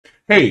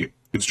Hey,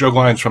 it's Joe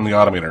Glines from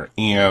the-automator,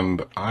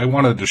 and I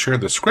wanted to share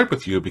this script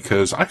with you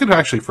because I could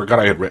actually forgot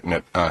I had written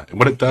it.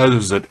 What it does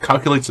is it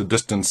calculates the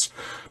distance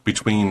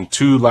between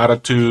two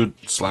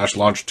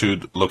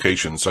latitude/longitude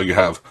locations. So you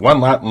have one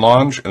lat and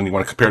longe, and you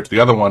want to compare it to the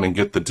other one and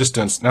get the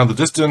distance. Now the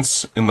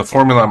distance in the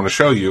formula I'm going to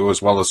show you,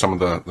 as well as some of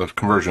the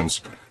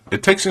conversions,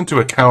 it takes into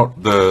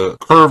account the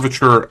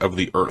curvature of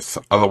the Earth.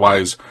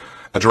 Otherwise,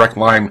 a direct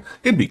line,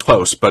 it'd be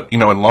close, but,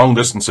 in long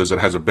distances, it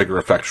has a bigger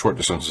effect. Short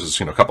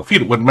distances, a couple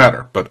feet, it wouldn't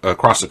matter, but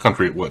across the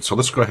country, it would. So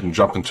let's go ahead and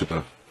jump into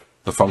the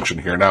function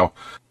here. Now,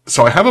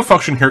 so I have a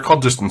function here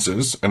called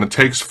distances, and it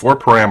takes 4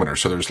 parameters.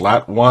 So there's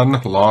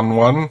lat1,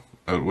 lon1,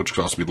 which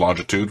could also be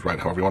longitude, right,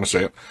 however you want to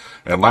say it,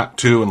 and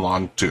lat2 and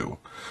lon2.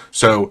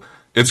 So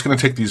it's going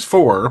to take these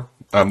 4.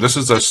 This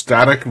is a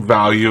static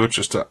value. It's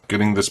just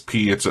getting this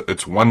p.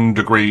 It's 1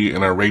 degree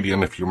in a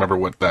radian, if you remember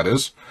what that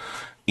is.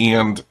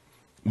 And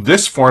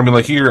this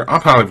formula here, I'm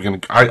probably going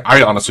to,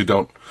 I honestly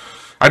don't,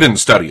 I didn't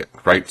study it,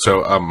 right?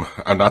 So,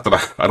 not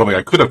that I don't think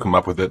I could have come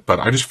up with it, but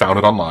I just found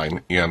it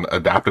online and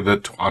adapted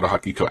it to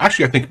AutoHotkey code.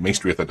 Actually, I think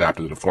Maestrieth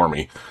adapted it for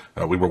me.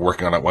 We were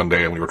working on it one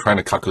day and we were trying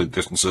to calculate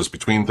distances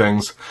between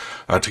things,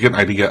 to get an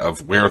idea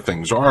of where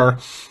things are.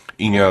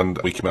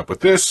 And we came up with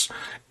this.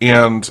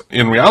 And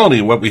in reality,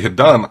 what we had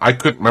done, I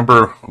couldn't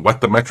remember what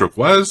the metric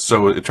was.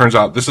 So it turns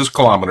out this is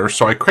kilometers.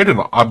 So I created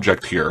an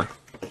object here.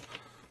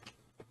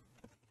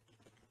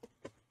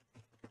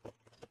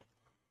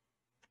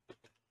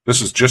 This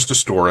is just to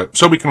store it,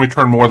 so we can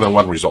return more than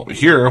one result.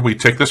 Here, we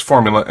take this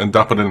formula and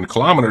dump it into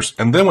kilometers,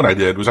 and then what I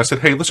did was I said,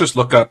 hey, let's just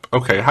look up,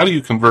 okay, how do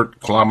you convert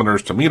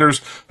kilometers to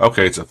meters?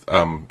 Okay, it's we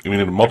need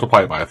to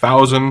multiply it by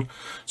 1,000,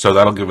 so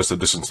that'll give us the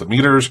distance of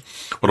meters.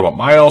 What about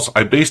miles?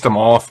 I based them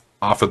off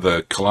of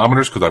the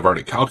kilometers because I've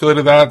already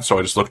calculated that, so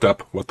I just looked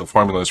up what the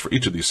formula is for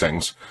each of these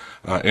things,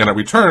 and it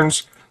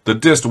returns the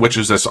dist, which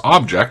is this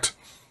object,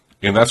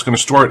 and that's going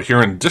to store it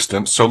here in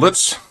distance. So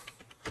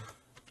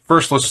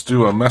First, let's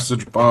do a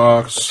message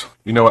box.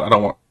 You know what? I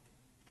don't want...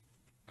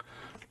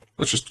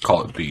 Let's just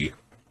call it D.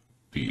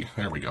 D.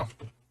 There we go.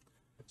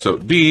 So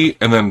D,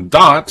 and then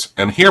dot,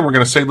 and here we're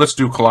going to say, let's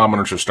do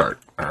kilometers to start.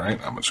 All right,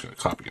 I'm just going to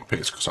copy and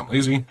paste because I'm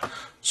lazy.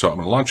 So I'm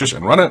going to launch this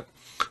and run it.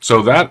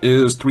 So that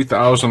is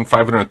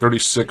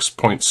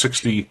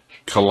 3,536.60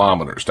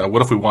 kilometers. Now,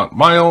 what if we want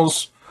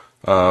miles?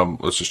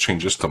 Let's just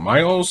change this to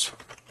miles,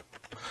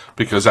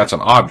 because that's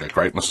an object,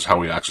 right? And this is how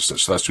we access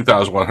this. So that's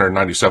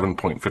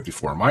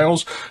 2,197.54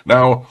 miles.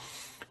 Now,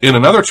 in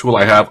another tool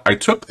I have, I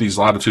took these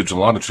latitudes and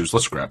longitudes.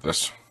 Let's grab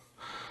this.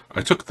 I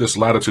took this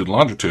latitude and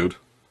longitude,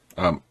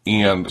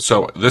 and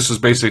so this is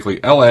basically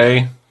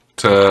LA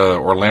to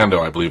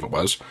Orlando, I believe it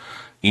was.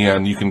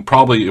 And you can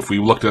probably, if we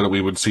looked at it,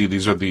 we would see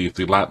these are the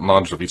lat and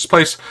longitude of each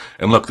place.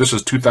 And look, this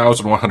is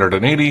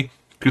 2,180.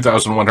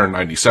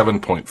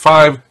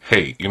 2,197.5.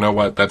 Hey, you know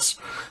what? That's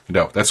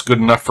good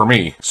enough for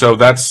me. So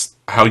that's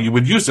how you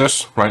would use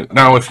this, right?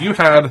 Now, if you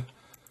had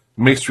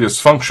Maestrieth's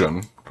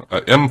function,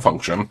 M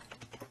function,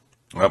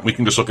 we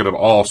can just look at it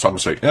all. So I'm going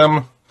to say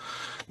M.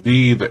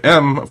 The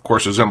M, of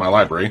course, is in my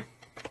library.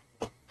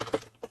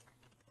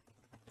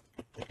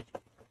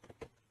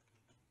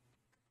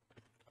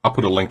 I'll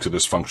put a link to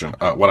this function.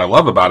 What I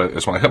love about it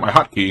is when I hit my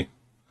hotkey,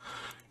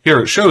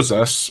 here it shows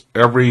us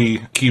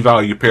every key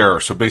value pair.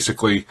 So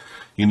basically,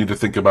 you need to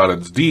think about it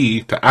as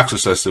D to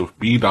access this with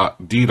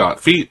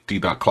D.feet,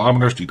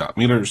 D.kilometers,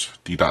 D.meters,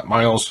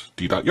 D.miles,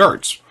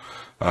 D.yards.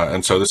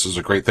 And so this is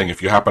a great thing.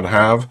 If you happen to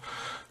have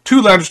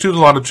 2 latitudes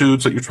and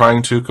longitudes that you're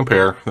trying to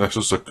compare, this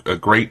is a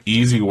great,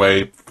 easy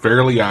way,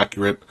 fairly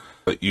accurate,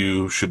 that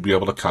you should be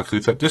able to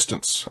calculate that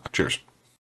distance. Cheers.